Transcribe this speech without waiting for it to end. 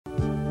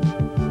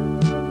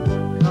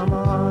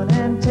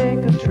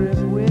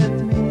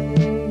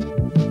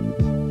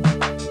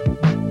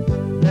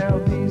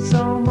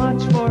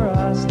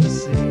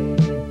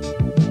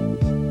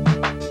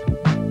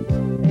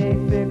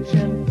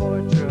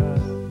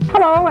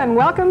Hello and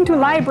welcome to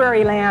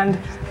Library Land.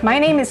 My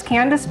name is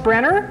Candace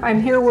Brenner.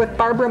 I'm here with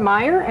Barbara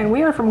Meyer and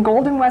we are from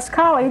Golden West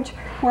College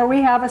where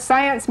we have a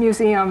science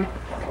museum.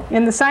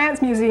 In the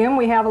Science Museum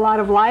we have a lot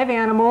of live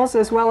animals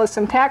as well as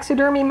some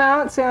taxidermy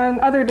mounts and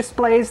other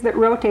displays that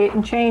rotate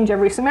and change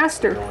every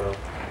semester.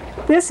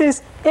 This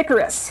is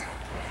Icarus.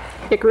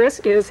 Icarus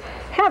is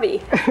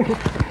heavy.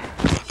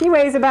 She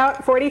weighs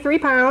about 43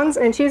 pounds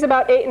and she's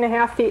about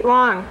 8.5 feet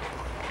long.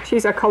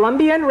 She's a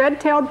Colombian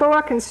red-tailed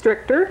boa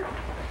constrictor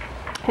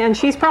and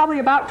she's probably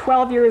about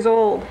 12 years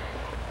old.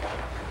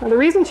 Now, the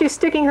reason she's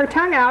sticking her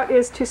tongue out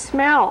is to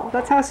smell.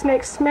 That's how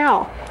snakes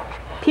smell.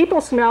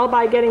 People smell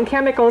by getting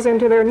chemicals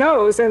into their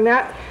nose and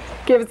that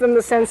gives them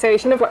the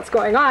sensation of what's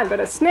going on. But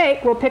a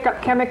snake will pick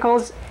up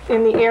chemicals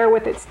in the air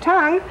with its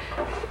tongue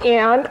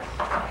and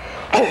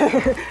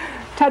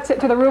touch it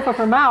to the roof of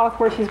her mouth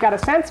where she's got a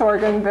sense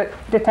organ that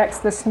detects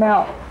the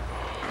smell.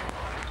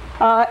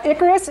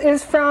 Icarus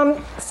is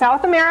from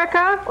South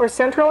America or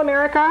Central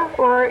America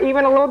or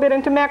even a little bit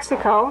into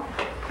Mexico.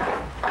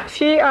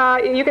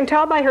 You can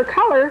tell by her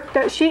color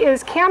that she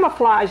is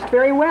camouflaged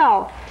very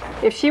well.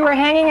 If she were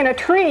hanging in a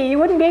tree, you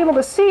wouldn't be able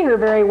to see her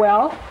very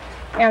well,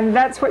 and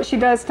that's what she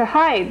does to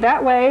hide.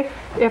 That way,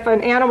 if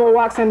an animal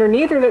walks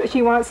underneath her that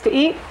she wants to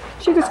eat,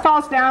 she just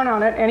falls down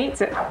on it and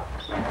eats it.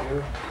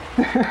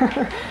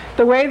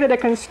 The way that a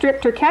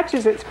constrictor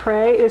catches its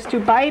prey is to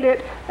bite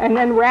it and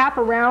then wrap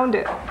around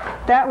it.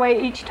 That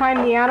way, each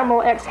time the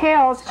animal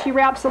exhales, she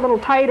wraps a little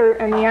tighter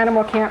and the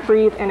animal can't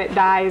breathe and it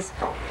dies.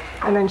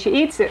 And then she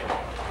eats it.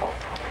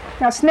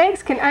 Now,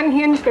 snakes can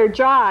unhinge their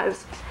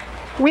jaws.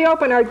 We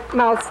open our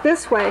mouths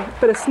this way,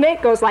 but a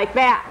snake goes like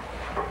that.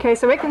 Okay,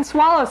 so it can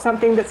swallow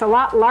something that's a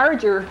lot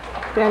larger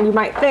than you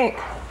might think.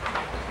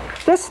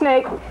 This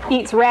snake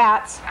eats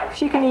rats.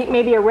 She can eat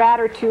maybe a rat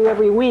or two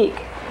every week.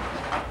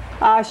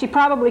 She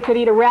probably could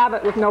eat a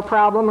rabbit with no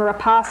problem, or a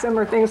possum,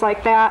 or things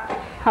like that.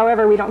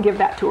 However, we don't give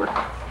that to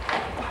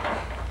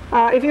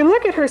her. If you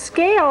look at her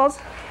scales,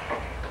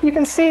 you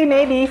can see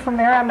maybe from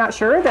there, I'm not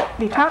sure, that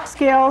the top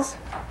scales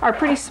are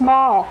pretty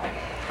small.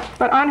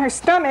 But on her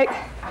stomach,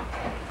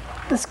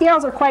 the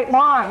scales are quite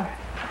long.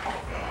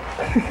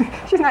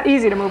 She's not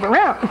easy to move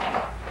around.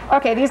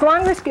 Okay, these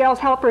longer scales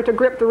help her to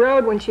grip the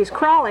road when she's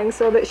crawling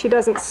so that she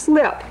doesn't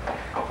slip.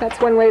 That's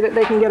one way that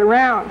they can get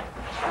around.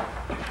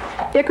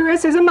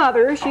 Icarus is a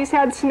mother. She's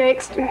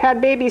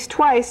had babies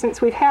twice since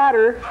we've had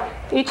her.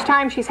 Each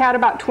time she's had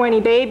about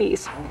 20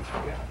 babies.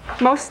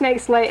 Most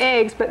snakes lay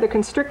eggs, but the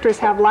constrictors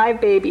have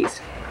live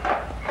babies.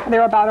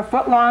 They're about a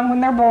foot long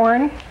when they're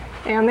born,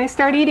 and they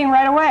start eating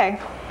right away.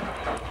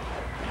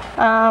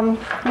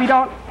 We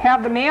don't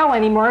have the male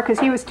anymore because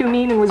he was too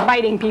mean and was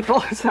biting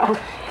people, so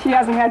she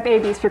hasn't had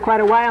babies for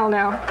quite a while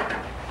now.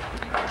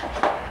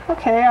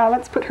 Okay,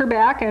 let's put her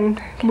back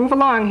and move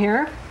along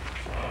here.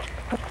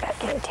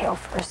 Get a tail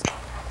first.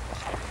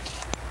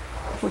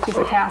 Which is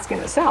a task in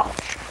itself.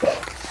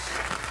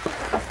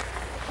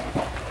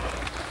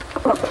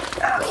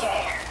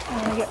 Okay.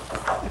 I'm going to get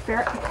the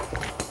ferret.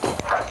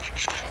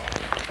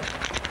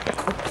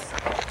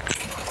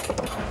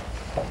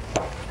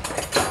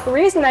 The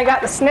reason I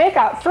got the snake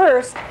out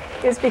first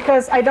is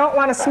because I don't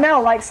want to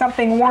smell like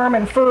something warm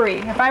and furry.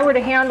 If I were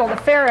to handle the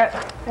ferret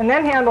and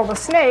then handle the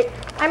snake,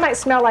 I might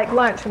smell like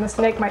lunch and the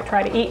snake might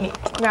try to eat me.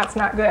 And that's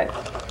not good.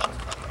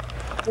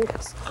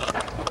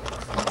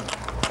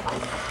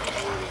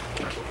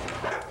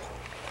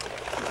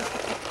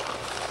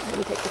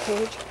 Take the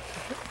page.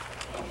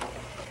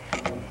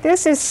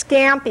 This is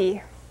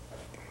Scampy.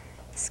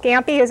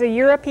 Scampy is a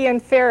European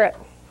ferret.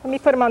 Let me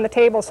put him on the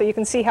table so you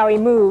can see how he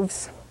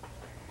moves.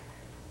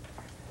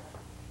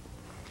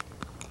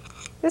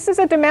 This is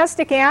a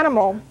domestic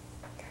animal.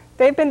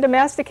 They've been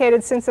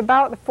domesticated since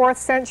about the 4th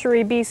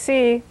century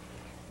BC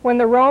when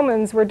the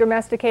Romans were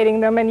domesticating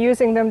them and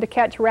using them to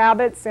catch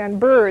rabbits and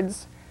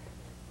birds.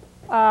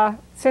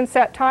 Since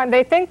that time,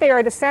 they think they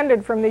are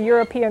descended from the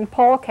European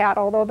polecat,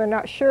 although they're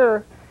not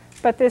sure.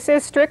 But this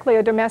is strictly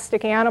a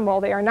domestic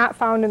animal. They are not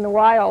found in the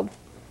wild.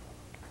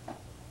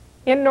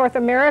 In North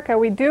America,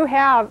 we do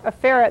have a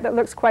ferret that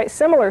looks quite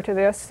similar to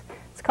this.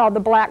 It's called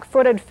the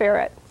black-footed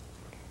ferret.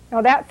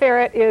 Now that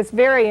ferret is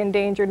very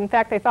endangered. In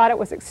fact, they thought it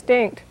was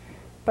extinct.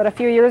 But a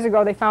few years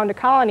ago, they found a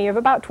colony of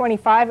about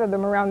 25 of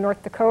them around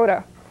North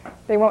Dakota.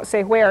 They won't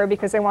say where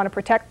because they want to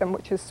protect them,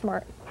 which is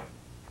smart.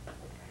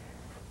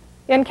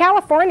 In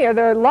California,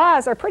 the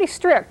laws are pretty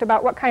strict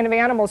about what kind of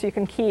animals you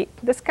can keep.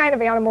 This kind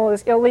of animal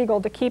is illegal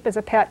to keep as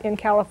a pet in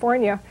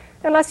California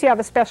unless you have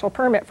a special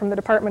permit from the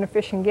Department of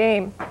Fish and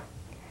Game.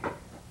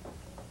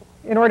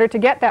 In order to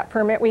get that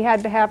permit, we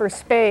had to have her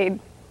spayed.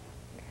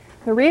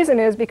 The reason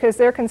is because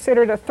they're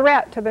considered a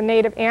threat to the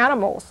native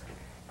animals.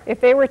 If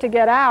they were to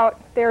get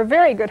out, they're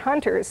very good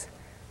hunters,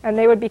 and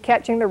they would be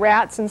catching the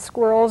rats and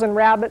squirrels and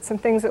rabbits and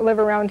things that live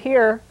around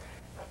here,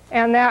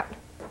 and that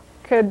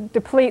could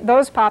deplete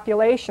those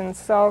populations.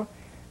 So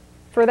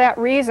for that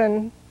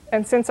reason,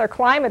 and since our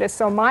climate is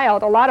so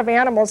mild, a lot of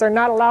animals are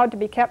not allowed to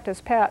be kept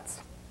as pets.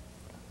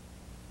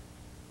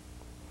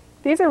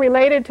 These are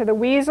related to the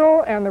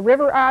weasel and the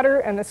river otter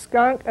and the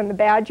skunk and the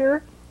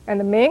badger and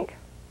the mink.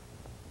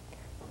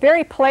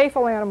 very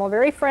playful animal,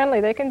 very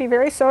friendly. They can be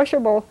very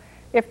sociable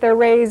if they're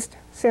raised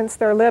since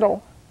they're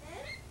little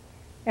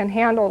and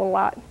handled a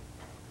lot.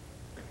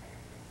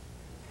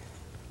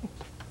 You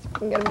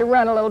can get him to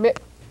run a little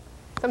bit.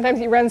 Sometimes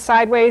he runs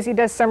sideways, he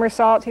does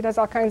somersaults, he does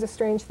all kinds of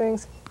strange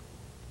things.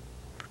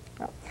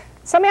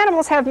 Some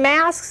animals have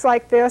masks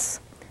like this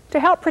to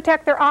help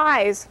protect their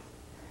eyes.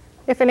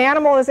 If an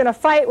animal is in a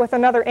fight with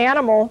another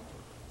animal,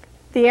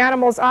 the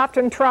animals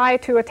often try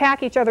to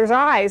attack each other's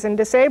eyes and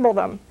disable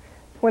them.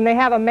 When they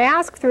have a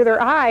mask through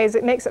their eyes,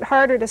 it makes it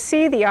harder to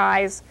see the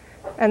eyes,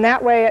 and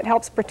that way it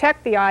helps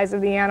protect the eyes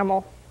of the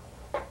animal.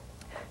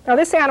 Now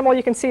this animal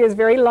you can see is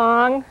very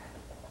long,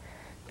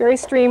 very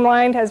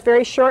streamlined, has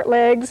very short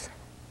legs.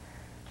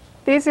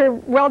 These are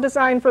well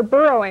designed for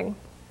burrowing.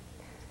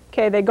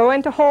 Okay, they go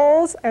into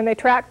holes and they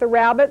track the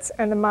rabbits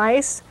and the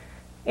mice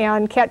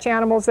and catch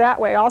animals that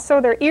way.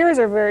 Also, their ears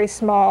are very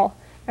small,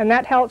 and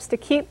that helps to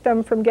keep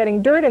them from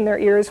getting dirt in their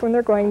ears when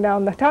they're going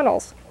down the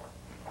tunnels.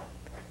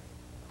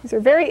 These are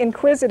very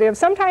inquisitive.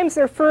 Sometimes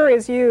their fur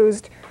is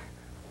used,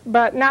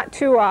 but not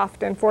too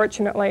often,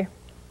 fortunately.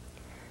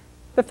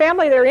 The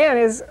family they're in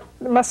is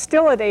the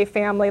Mustelidae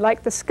family,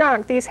 like the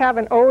skunk. These have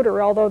an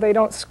odor, although they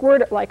don't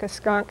squirt it like a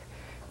skunk.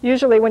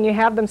 Usually when you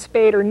have them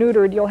spayed or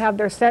neutered, you'll have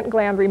their scent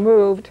gland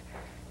removed.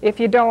 If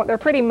you don't, they're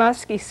pretty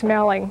musky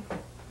smelling.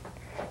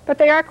 But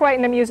they are quite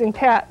an amusing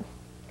pet.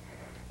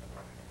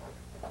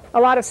 A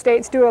lot of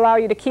states do allow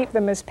you to keep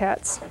them as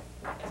pets.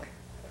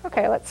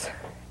 Okay, let's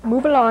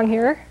move along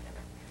here.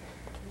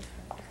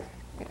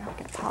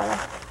 Get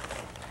Paula.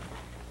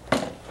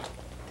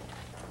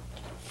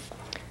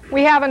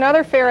 We have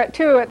another ferret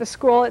too at the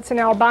school. It's an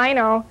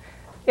albino.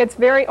 It's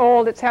very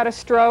old. It's had a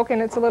stroke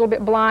and it's a little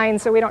bit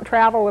blind, so we don't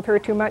travel with her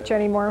too much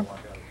anymore.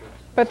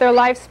 But their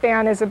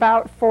lifespan is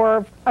about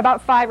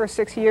 5 or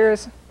 6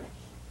 years.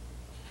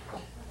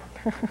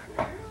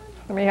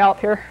 Let me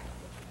help here.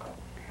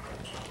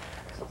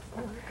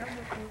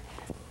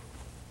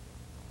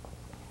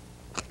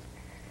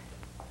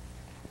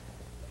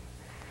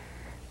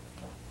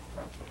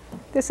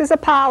 This is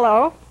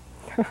Apollo.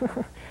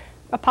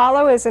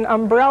 Apollo is an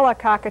umbrella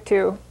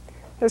cockatoo.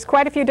 There's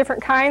quite a few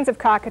different kinds of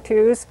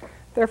cockatoos.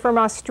 They're from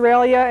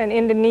Australia and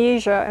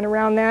Indonesia and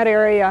around that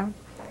area.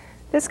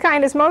 This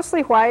kind is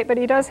mostly white, but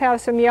he does have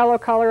some yellow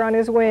color on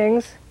his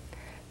wings.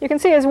 You can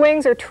see his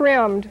wings are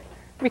trimmed.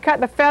 We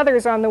cut the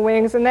feathers on the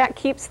wings, and that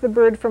keeps the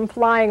bird from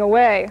flying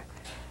away.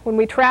 When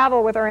we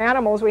travel with our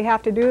animals, we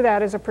have to do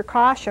that as a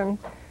precaution.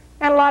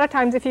 And a lot of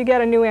times if you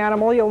get a new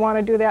animal, you'll want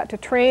to do that to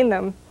train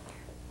them.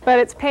 But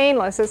it's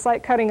painless. It's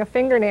like cutting a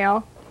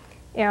fingernail,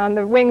 and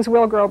the wings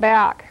will grow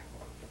back.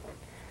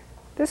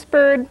 This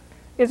bird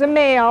is a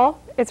male.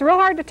 It's real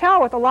hard to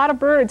tell with a lot of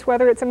birds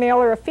whether it's a male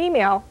or a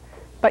female,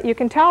 but you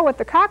can tell with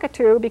the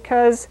cockatoo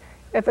because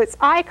if it's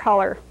eye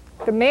color,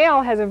 the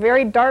male has a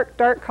very dark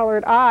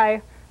colored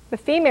eye. The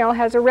female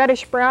has a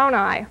reddish-brown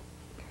eye.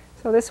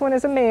 So this one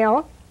is a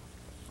male.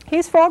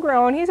 He's full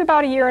grown. He's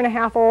about 1.5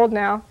 years old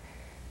now.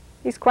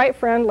 He's quite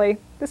friendly.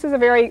 This is a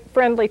very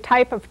friendly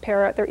type of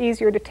parrot. They're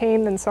easier to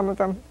tame than some of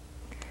them.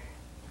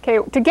 Okay,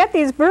 to get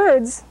these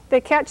birds,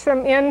 they catch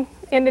them in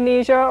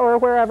Indonesia or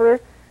wherever,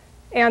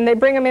 and they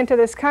bring them into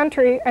this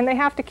country, and they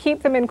have to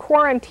keep them in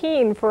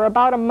quarantine for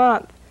about a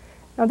month.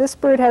 Now this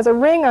bird has a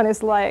ring on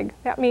his leg.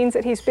 That means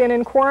that he's been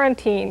in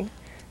quarantine.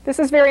 This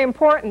is very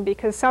important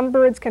because some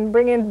birds can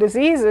bring in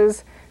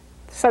diseases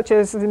such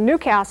as the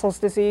Newcastle's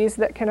disease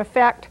that can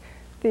affect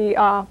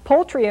the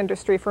poultry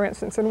industry, for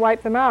instance, and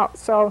wipe them out.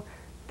 So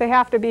they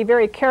have to be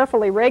very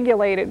carefully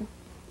regulated.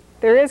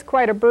 There is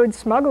quite a bird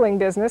smuggling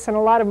business and a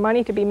lot of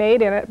money to be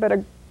made in it, but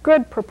a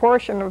good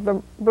proportion of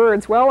the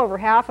birds, well over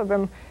half of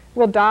them,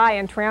 will die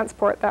in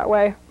transport that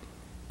way.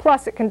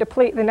 Plus it can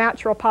deplete the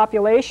natural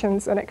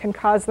populations and it can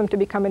cause them to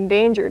become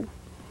endangered.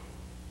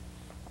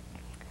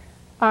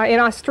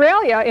 In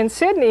Australia, in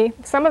Sydney,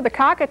 some of the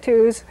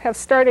cockatoos have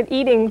started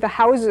eating the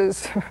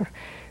houses.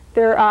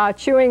 They're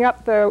chewing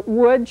up the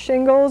wood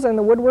shingles and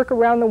the woodwork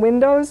around the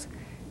windows,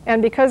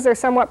 and because they're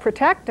somewhat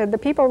protected, the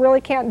people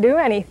really can't do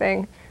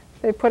anything.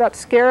 They put up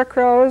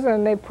scarecrows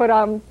and they put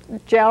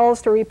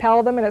gels to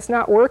repel them, and it's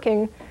not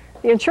working.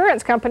 The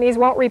insurance companies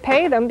won't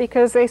repay them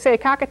because they say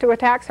cockatoo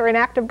attacks are an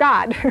act of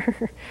God.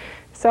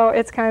 So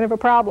it's kind of a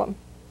problem.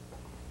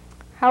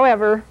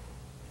 However,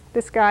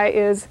 this guy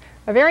is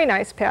a very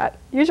nice pet.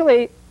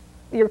 Usually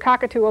your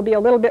cockatoo will be a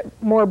little bit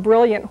more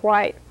brilliant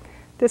white.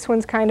 This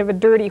one's kind of a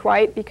dirty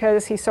white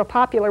because he's so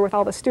popular with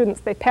all the students.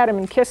 They pet him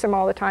and kiss him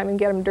all the time and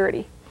get him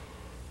dirty.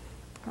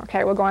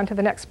 Okay, we'll go on to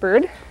the next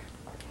bird.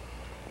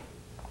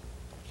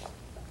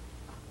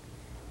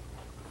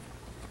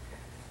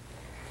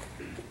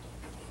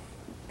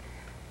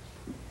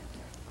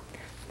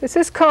 This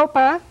is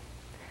Copa.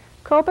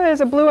 Copa is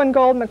a blue and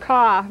gold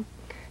macaw.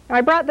 Now,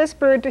 I brought this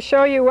bird to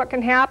show you what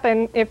can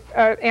happen if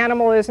an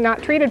animal is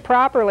not treated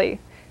properly.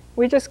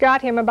 We just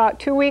got him about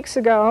 2 weeks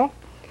ago,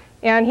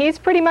 and he's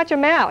pretty much a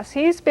mess.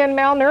 He's been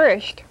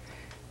malnourished.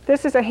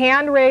 This is a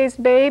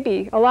hand-raised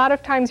baby. A lot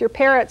of times your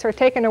parrots are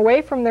taken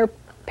away from their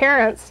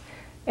parents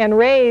and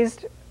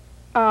raised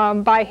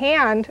by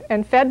hand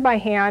and fed by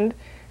hand.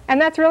 And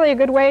that's really a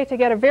good way to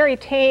get a very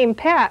tame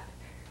pet.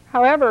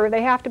 However,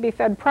 they have to be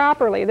fed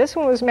properly. This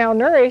one was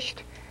malnourished.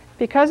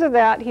 Because of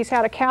that, he's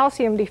had a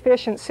calcium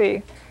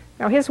deficiency.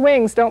 Now his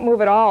wings don't move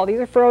at all.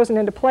 These are frozen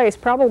into place,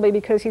 probably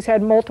because he's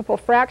had multiple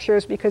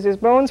fractures because his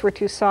bones were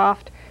too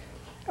soft.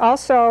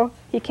 Also,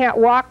 he can't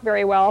walk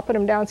very well. I'll put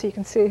him down so you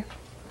can see.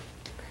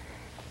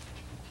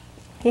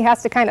 He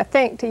has to kind of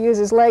think to use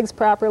his legs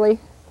properly.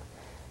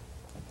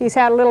 He's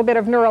had a little bit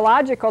of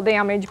neurological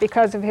damage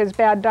because of his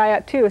bad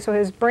diet too, so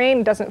his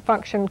brain doesn't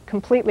function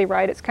completely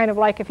right. It's kind of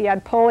like if he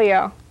had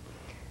polio.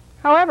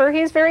 However,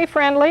 he's very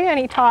friendly and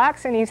he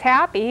talks and he's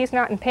happy. He's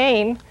not in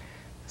pain.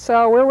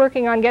 So we're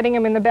working on getting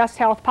him in the best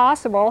health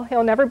possible.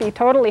 He'll never be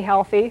totally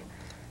healthy,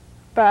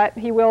 but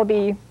he will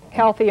be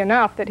healthy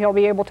enough that he'll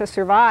be able to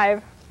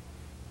survive.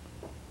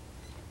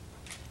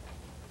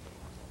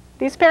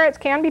 These parrots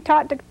can be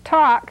taught to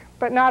talk,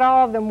 but not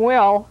all of them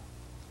will.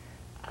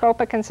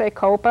 Copa can say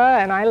Copa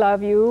and I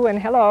love you and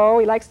hello.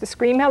 He likes to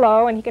scream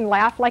hello and he can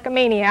laugh like a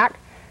maniac.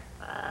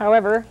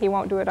 However, he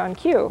won't do it on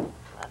cue.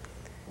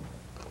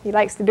 He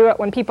likes to do it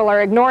when people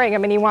are ignoring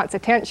him and he wants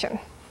attention.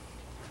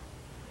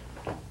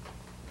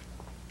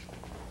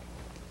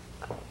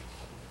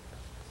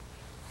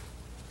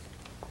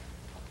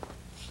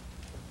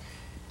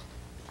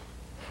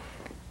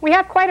 We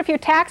have quite a few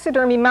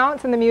taxidermy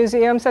mounts in the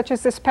museum, such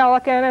as this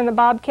pelican and the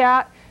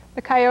bobcat,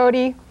 the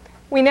coyote.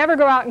 We never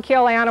go out and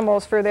kill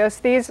animals for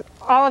this.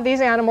 All of these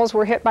animals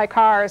were hit by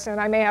cars,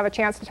 and I may have a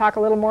chance to talk a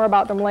little more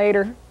about them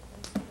later.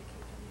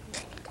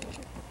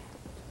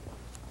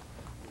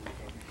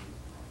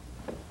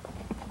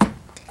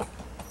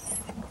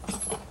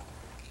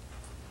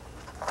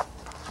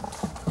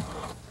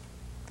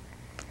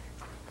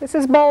 This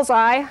is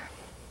Bullseye.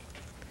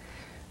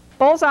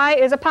 Bullseye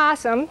is a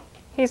possum.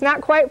 He's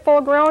not quite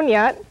full grown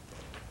yet.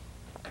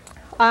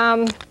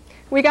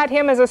 We got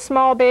him as a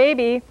small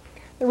baby.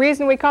 The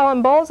reason we call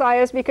him Bullseye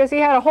is because he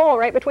had a hole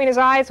right between his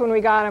eyes when we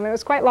got him. It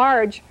was quite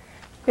large.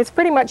 It's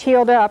pretty much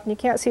healed up, and you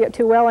can't see it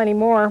too well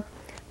anymore.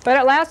 But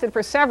it lasted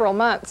for several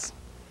months.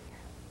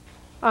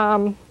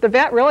 The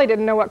vet really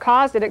didn't know what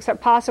caused it except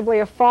possibly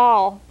a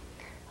fall.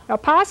 Now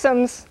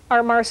possums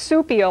are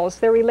marsupials.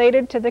 They're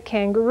related to the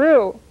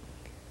kangaroo.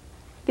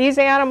 These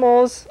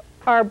animals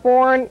are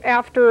born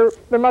after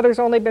the mother's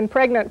only been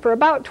pregnant for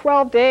about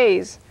 12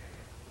 days.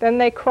 Then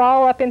they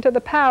crawl up into the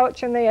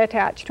pouch and they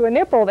attach to a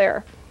nipple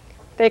there.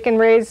 There can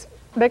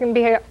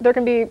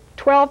be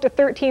 12 to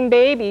 13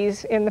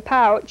 babies in the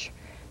pouch,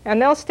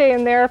 and they'll stay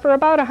in there for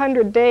about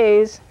 100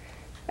 days.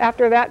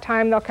 After that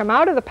time, they'll come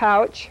out of the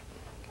pouch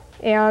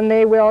and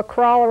they will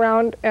crawl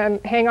around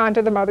and hang on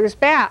to the mother's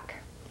back.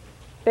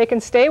 They can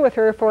stay with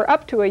her for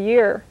up to a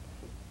year.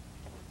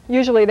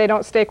 Usually they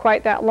don't stay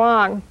quite that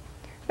long.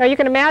 Now you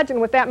can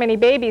imagine with that many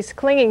babies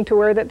clinging to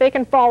her that they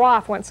can fall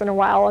off once in a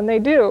while, and they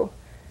do.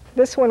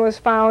 This one was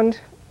found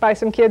by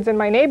some kids in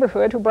my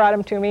neighborhood who brought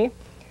him to me,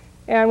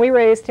 and we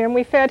raised him.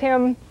 We fed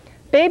him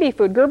baby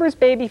food, Gerber's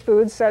baby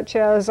foods such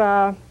as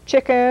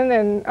chicken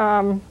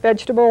and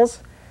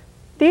vegetables.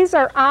 These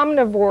are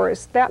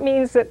omnivores. That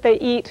means that they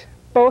eat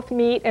both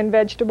meat and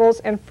vegetables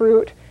and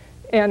fruit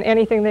and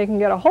anything they can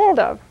get a hold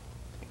of.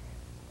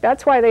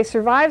 That's why they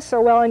survive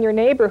so well in your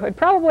neighborhood.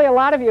 Probably a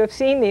lot of you have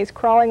seen these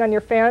crawling on your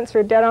fence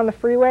or dead on the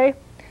freeway.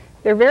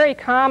 They're very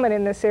common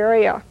in this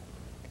area.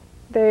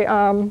 They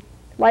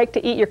like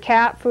to eat your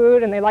cat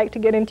food and they like to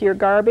get into your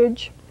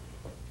garbage.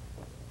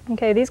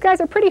 Okay, these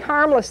guys are pretty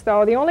harmless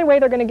though. The only way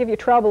they're going to give you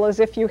trouble is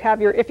if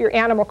your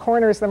animal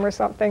corners them or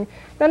something.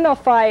 Then they'll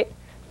fight.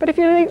 But if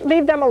you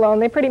leave them alone,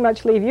 they pretty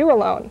much leave you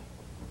alone.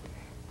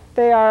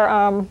 They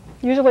are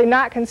usually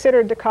not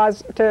considered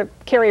to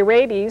carry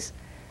rabies,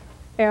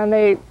 and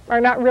they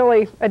are not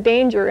really a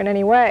danger in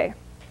any way.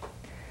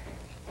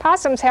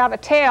 Possums have a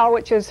tail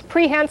which is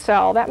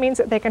prehensile. That means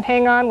that they can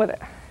hang on with it.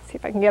 See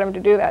if I can get him to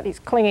do that. He's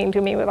clinging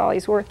to me with all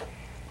he's worth.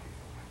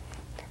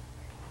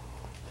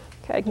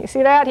 Okay, can you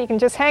see that? He can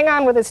just hang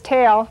on with his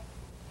tail,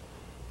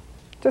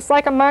 just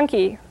like a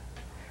monkey.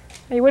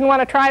 You wouldn't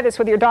want to try this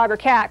with your dog or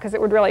cat because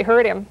it would really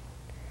hurt him.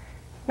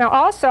 Now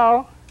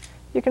also,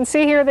 you can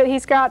see here that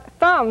he's got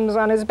thumbs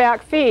on his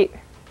back feet.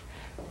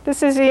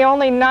 This is the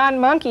only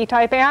non-monkey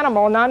type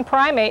animal,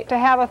 non-primate, to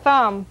have a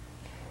thumb.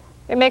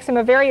 It makes him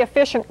a very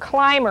efficient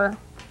climber.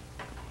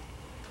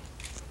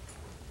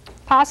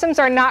 Possums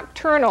are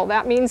nocturnal.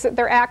 That means that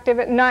they're active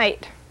at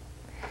night.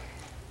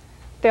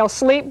 They'll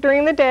sleep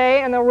during the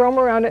day and they'll roam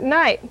around at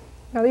night.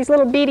 Now these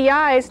little beady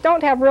eyes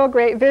don't have real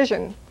great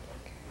vision.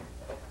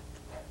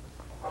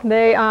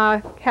 They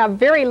have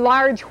very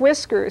large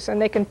whiskers and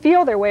they can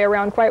feel their way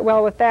around quite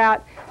well with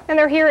that, and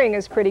their hearing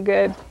is pretty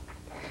good.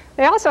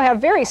 They also have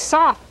very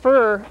soft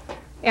fur,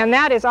 and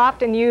that is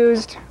often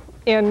used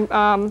in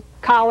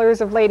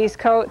collars of ladies'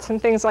 coats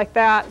and things like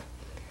that.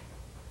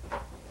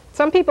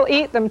 Some people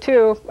eat them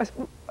too,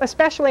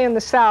 especially in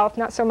the South,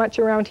 not so much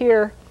around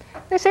here.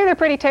 They say they're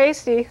pretty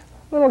tasty, a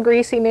little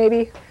greasy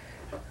maybe.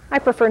 I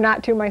prefer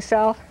not to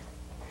myself.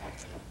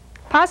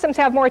 Possums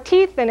have more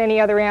teeth than any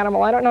other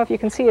animal. I don't know if you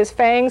can see his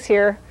fangs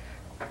here,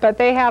 but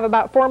they have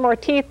about 4 more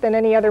teeth than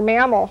any other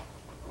mammal.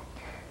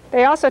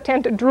 They also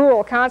tend to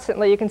drool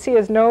constantly. You can see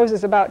his nose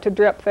is about to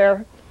drip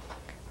there.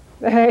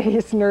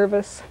 He's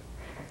nervous.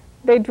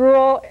 They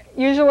drool.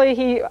 Usually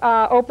he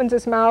opens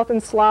his mouth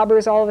and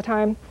slobbers all the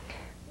time.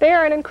 They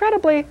are an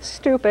incredibly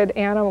stupid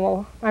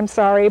animal. I'm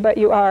sorry, but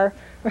you are.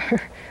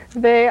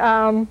 They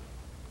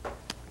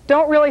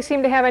don't really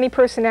seem to have any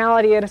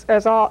personality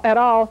at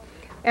all.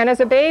 And as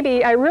a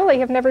baby, I really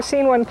have never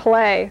seen one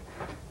play.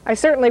 I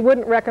certainly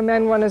wouldn't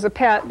recommend one as a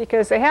pet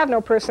because they have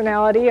no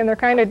personality and they're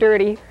kind of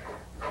dirty.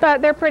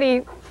 But they're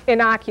pretty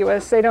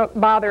innocuous. They don't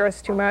bother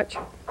us too much.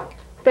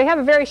 They have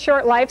a very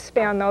short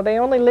lifespan, though. They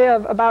only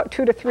live about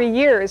 2 to 3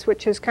 years,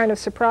 which is kind of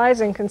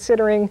surprising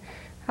considering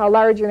how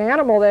large an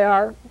animal they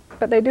are.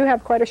 But they do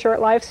have quite a short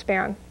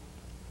lifespan.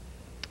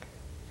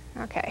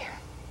 Okay.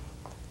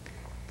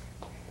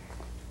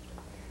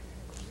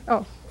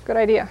 Oh, good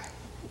idea.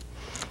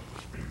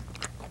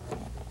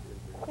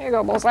 Here you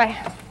go, Bullseye.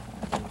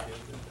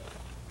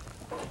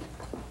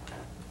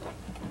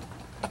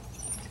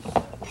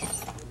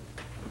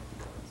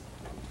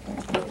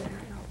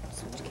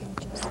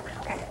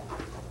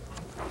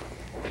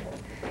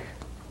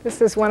 This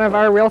is one of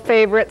our real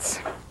favorites.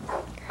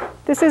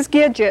 This is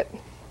Gidget.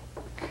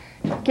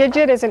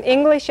 Gidget is an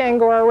English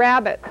Angora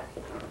rabbit.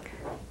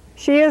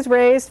 She is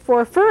raised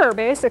for fur,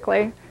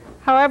 basically.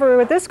 However,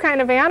 with this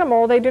kind of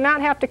animal, they do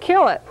not have to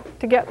kill it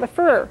to get the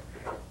fur.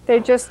 They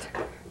just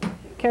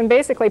can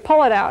basically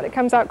pull it out. It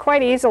comes out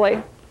quite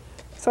easily.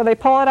 So they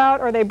pull it out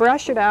or they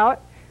brush it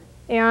out,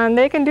 and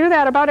they can do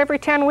that about every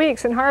 10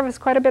 weeks and harvest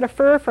quite a bit of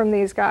fur from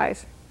these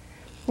guys.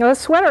 Now, this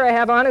sweater I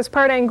have on is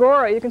part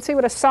Angora. You can see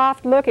what a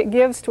soft look it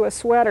gives to a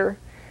sweater.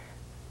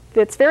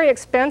 It's very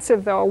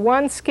expensive, though.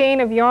 One skein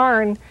of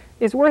yarn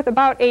is worth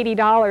about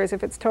 $80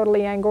 if it's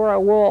totally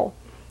Angora wool.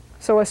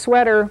 So a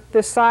sweater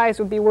this size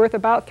would be worth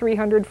about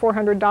 $300,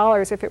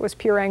 $400 if it was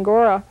pure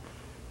Angora.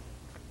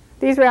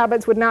 These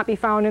rabbits would not be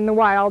found in the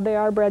wild. They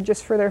are bred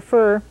just for their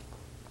fur.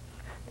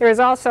 There is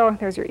also,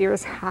 there's your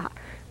ears,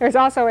 there's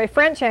also a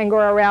French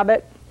Angora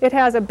rabbit. It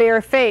has a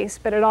bare face,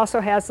 but it also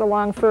has the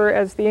long fur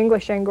as the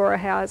English Angora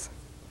has.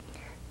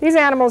 These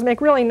animals make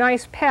really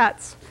nice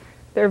pets.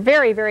 They're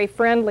very, very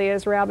friendly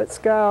as rabbits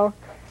go.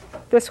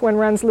 This one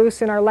runs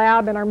loose in our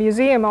lab and our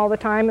museum all the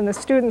time, and the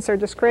students are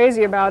just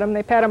crazy about him.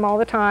 They pet him all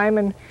the time,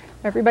 and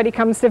everybody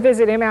comes to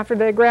visit him after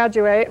they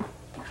graduate.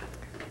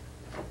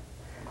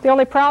 The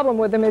only problem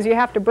with them is you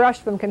have to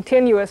brush them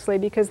continuously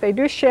because they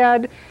do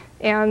shed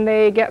and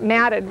they get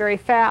matted very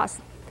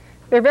fast.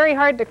 They're very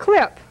hard to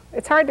clip.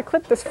 It's hard to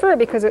clip this fur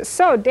because it's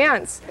so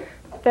dense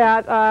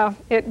that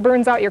it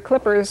burns out your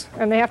clippers,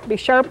 and they have to be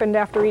sharpened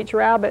after each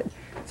rabbit.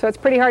 So it's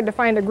pretty hard to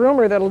find a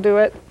groomer that'll do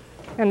it.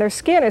 And their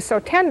skin is so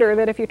tender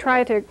that if you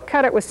try to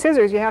cut it with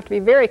scissors, you have to be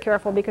very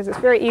careful because it's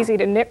very easy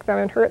to nick them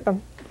and hurt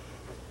them.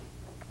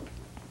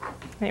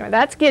 Anyway,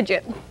 that's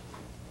Gidget.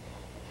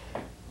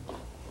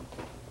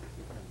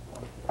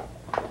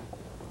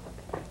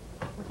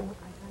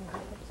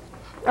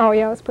 Oh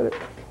yeah, let's put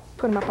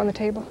them up on the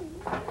table.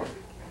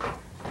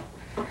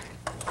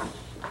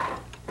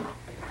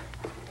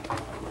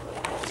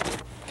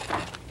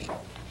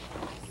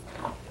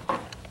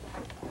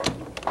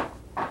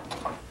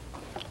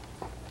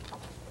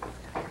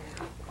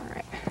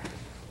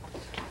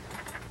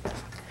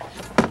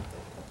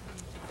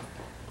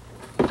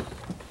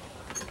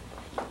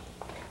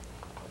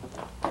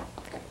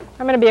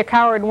 I'm going to be a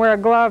coward and wear a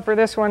glove for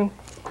this one.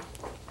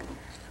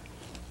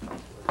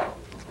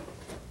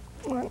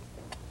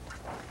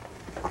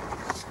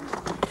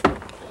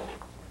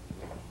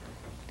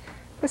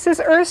 This is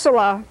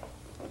Ursula.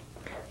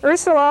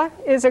 Ursula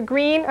is a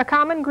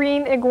common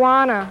green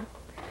iguana.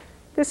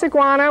 This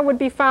iguana would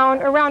be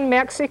found around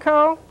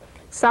Mexico,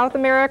 South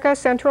America,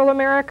 Central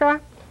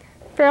America.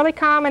 Fairly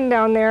common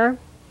down there.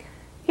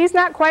 He's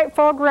not quite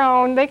full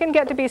grown. They can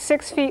get to be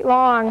 6 feet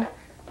long.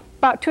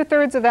 About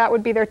 2/3 of that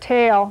would be their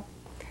tail.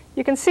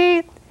 You can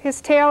see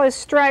his tail is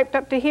striped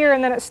up to here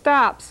and then it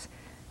stops.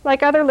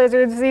 Like other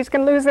lizards, these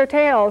can lose their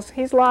tails.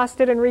 He's lost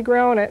it and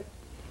regrown it.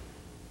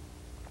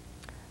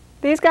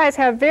 These guys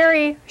have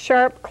very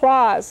sharp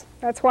claws.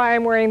 That's why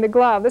I'm wearing the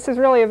glove. This is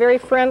really a very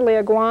friendly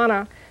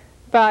iguana,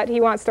 but he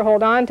wants to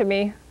hold on to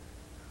me.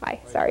 Hi,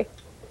 sorry.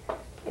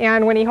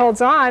 And when he holds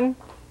on,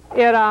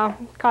 it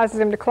causes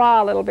him to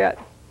claw a little bit.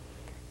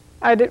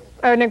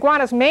 An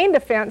iguana's main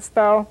defense,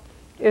 though,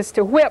 is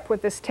to whip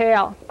with this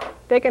tail.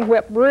 They can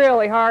whip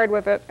really hard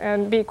with it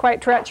and be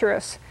quite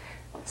treacherous.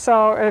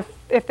 So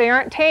if they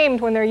aren't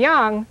tamed when they're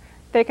young,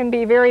 they can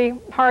be very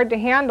hard to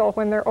handle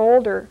when they're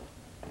older.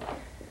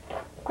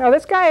 Now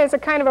this guy is a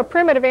kind of a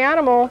primitive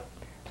animal.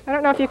 I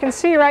don't know if you can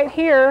see right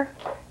here,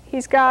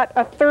 he's got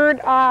a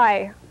third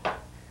eye.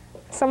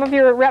 Some of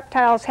your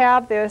reptiles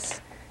have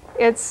this.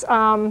 It's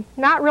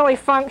not really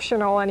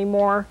functional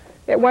anymore.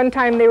 At one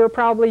time they were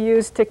probably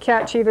used to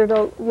catch either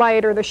the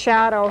light or the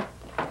shadow.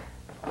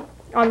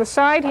 On the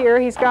side here,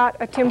 he's got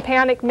a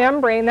tympanic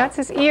membrane. That's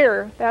his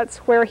ear. That's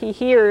where he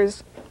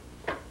hears.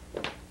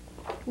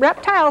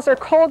 Reptiles are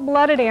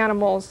cold-blooded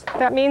animals.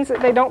 That means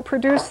that they don't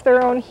produce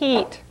their own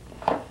heat.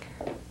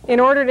 in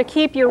order to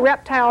keep your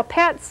reptile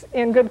pets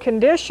in good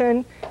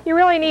condition, you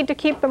really need to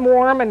keep them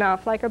warm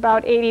enough, like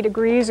about 80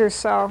 degrees or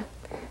so.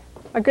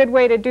 A good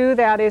way to do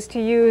that is to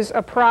use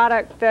a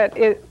product that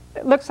it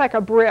looks like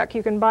a brick.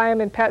 You can buy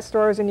them in pet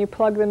stores and you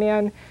plug them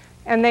in,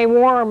 and they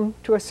warm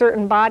to a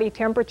certain body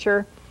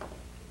temperature.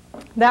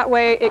 That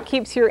way it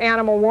keeps your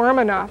animal warm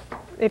enough.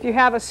 If you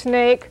have a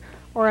snake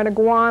or an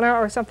iguana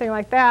or something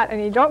like that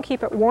and you don't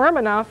keep it warm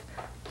enough,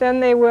 then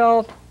they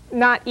will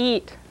not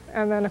eat,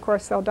 and then of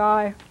course they'll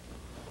die.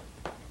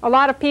 A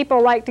lot of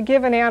people like to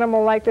give an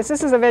animal like this.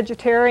 This is a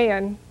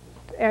vegetarian,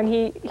 and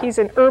he's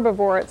an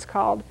herbivore, it's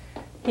called.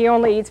 He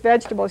only eats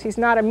vegetables. He's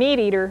not a meat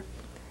eater.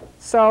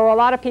 So a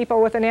lot of people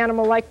with an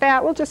animal like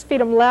that will just feed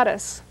them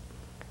lettuce.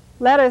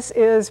 Lettuce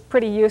is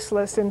pretty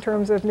useless in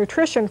terms of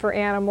nutrition for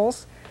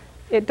animals.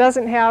 It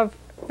doesn't have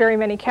very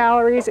many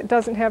calories. It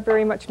doesn't have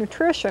very much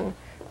nutrition.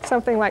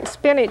 Something like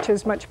spinach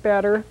is much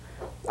better.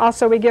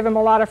 Also, we give them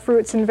a lot of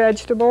fruits and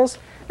vegetables.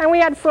 And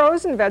we add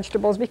frozen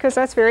vegetables because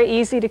that's very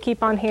easy to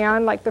keep on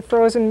hand, like the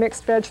frozen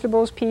mixed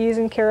vegetables, peas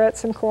and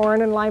carrots and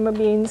corn and lima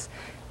beans.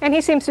 And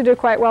he seems to do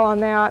quite well on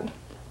that.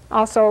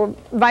 Also,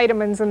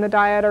 vitamins in the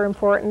diet are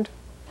important.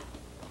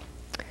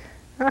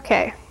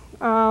 Okay.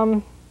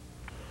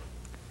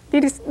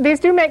 These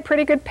do make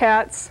pretty good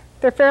pets.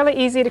 They're fairly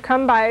easy to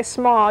come by,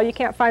 small. You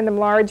can't find them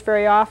large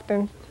very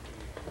often.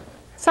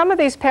 Some of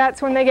these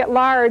pets, when they get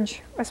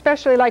large,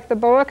 especially like the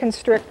boa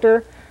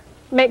constrictor,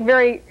 make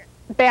very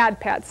bad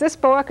pets. This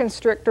boa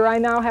constrictor, I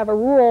now have a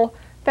rule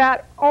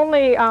that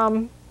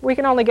we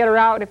can only get her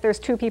out if there's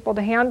 2 people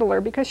to handle her,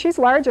 because she's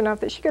large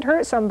enough that she could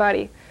hurt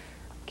somebody.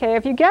 Okay,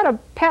 if you get a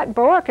pet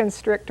boa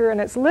constrictor and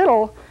it's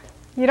little,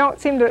 a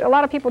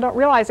lot of people don't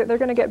realize that they're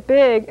going to get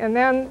big, and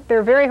then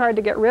they're very hard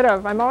to get rid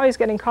of. I'm always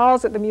getting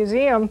calls at the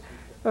museum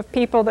of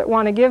people that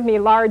want to give me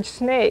large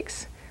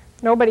snakes.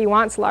 Nobody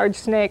wants large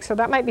snakes, so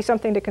that might be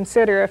something to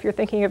consider if you're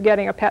thinking of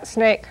getting a pet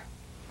snake.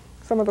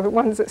 Some of the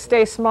ones that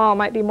stay small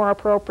might be more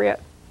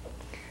appropriate.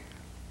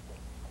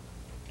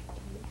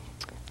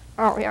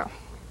 Oh, yeah.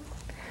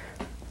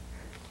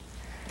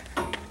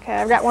 Okay,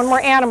 I've got one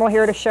more animal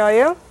here to show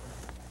you.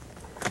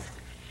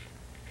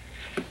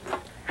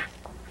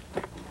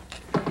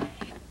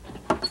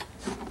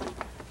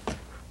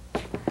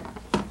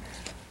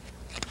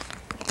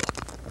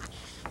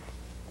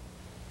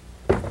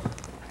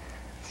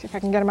 See if I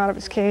can get him out of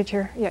his cage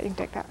here. Yeah, you can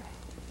take that.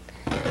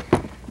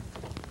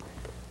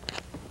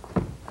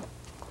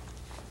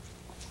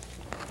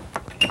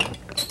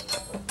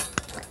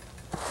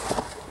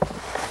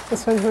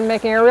 This one's been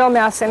making a real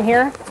mess in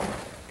here.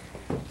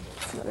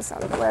 Let's move this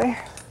out of the way.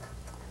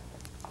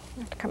 I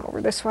have to come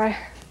over this way.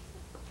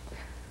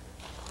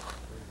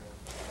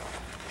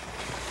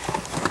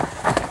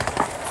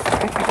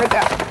 I heard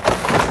that.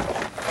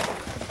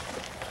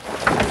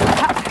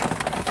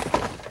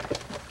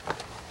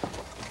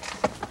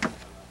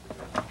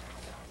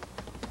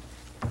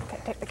 Okay,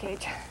 take the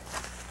cage.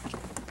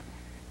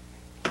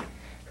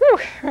 Whew.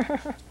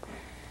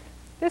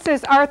 This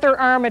is Arthur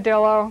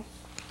armadillo.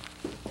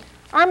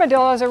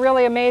 Armadillos are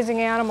really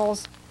amazing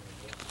animals.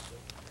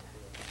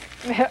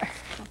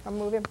 I'll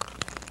move him.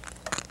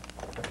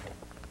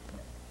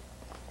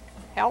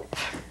 Help.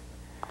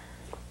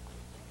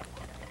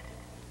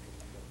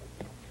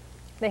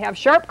 They have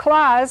sharp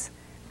claws,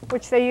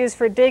 which they use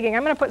for digging.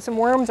 I'm going to put some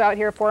worms out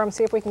here for them,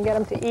 see if we can get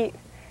them to eat.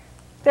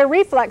 Their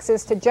reflex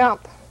is to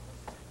jump.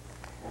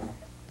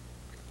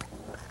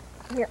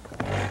 Here.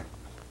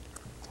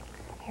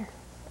 Here.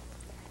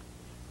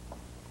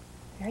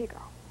 There you go.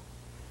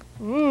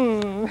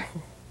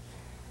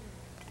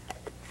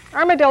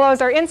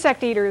 Armadillos are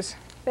insect eaters.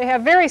 They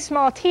have very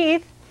small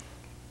teeth.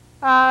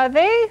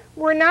 They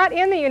were not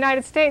in the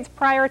United States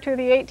prior to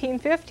the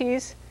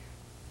 1850s,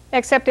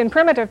 except in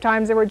primitive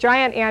times. There were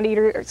giant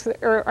anteaters,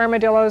 or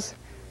armadillos,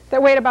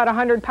 that weighed about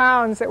 100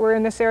 pounds that were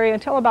in this area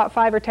until about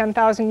 5,000 or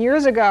 10,000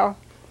 years ago.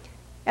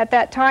 At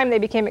that time, they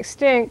became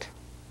extinct.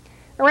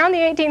 Around the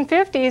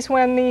 1850s,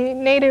 when the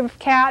native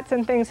cats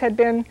and things had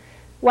been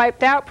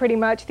wiped out pretty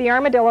much, the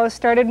armadillos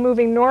started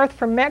moving north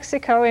from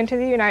Mexico into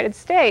the United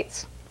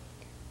States.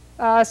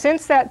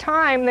 Since that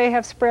time, they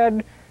have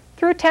spread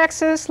through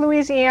Texas,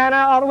 Louisiana,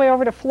 all the way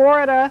over to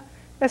Florida,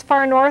 as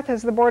far north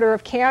as the border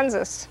of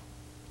Kansas.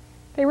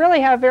 They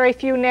really have very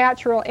few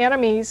natural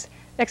enemies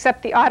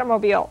except the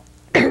automobile.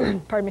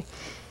 Pardon me.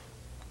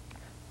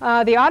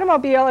 The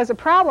automobile is a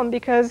problem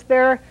because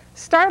their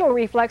startle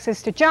reflex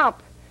is to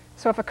jump.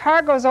 So if a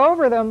car goes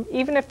over them,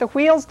 even if the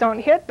wheels don't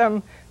hit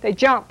them, they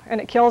jump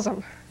and it kills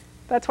them.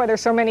 That's why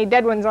there's so many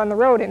dead ones on the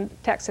road in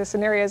Texas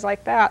and areas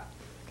like that.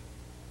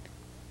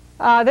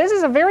 This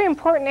is a very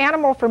important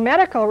animal for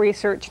medical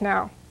research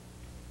now.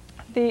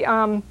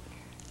 The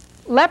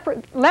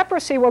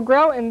leprosy will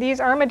grow in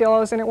these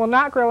armadillos and it will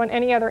not grow in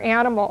any other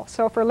animal.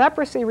 So for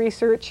leprosy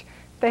research,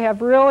 they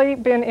have really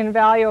been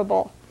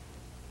invaluable.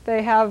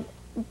 They have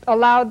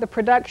allowed the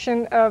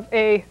production of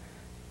a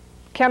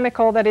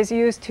chemical that is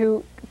used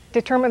to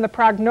determine the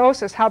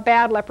prognosis, how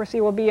bad leprosy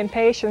will be in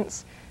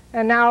patients.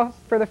 And now,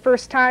 for the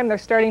first time, they're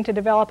starting to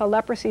develop a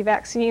leprosy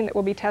vaccine that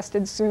will be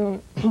tested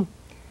soon.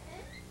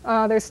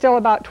 there's still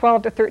about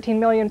 12 to 13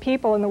 million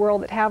people in the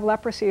world that have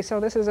leprosy, so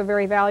this is a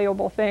very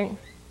valuable thing.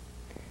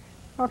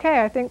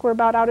 Okay, I think we're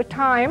about out of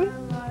time.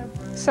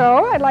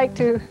 So I'd like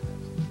to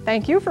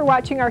thank you for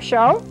watching our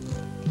show,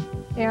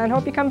 and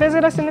hope you come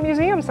visit us in the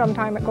museum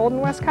sometime at Golden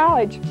West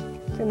College.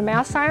 It's in the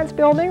Math Science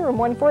Building, room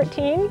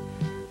 114.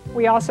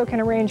 We also can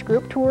arrange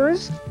group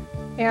tours,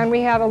 and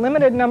we have a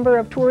limited number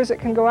of tours that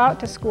can go out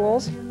to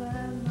schools.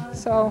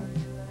 So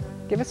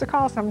give us a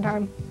call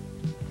sometime.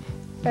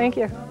 Thank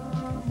you.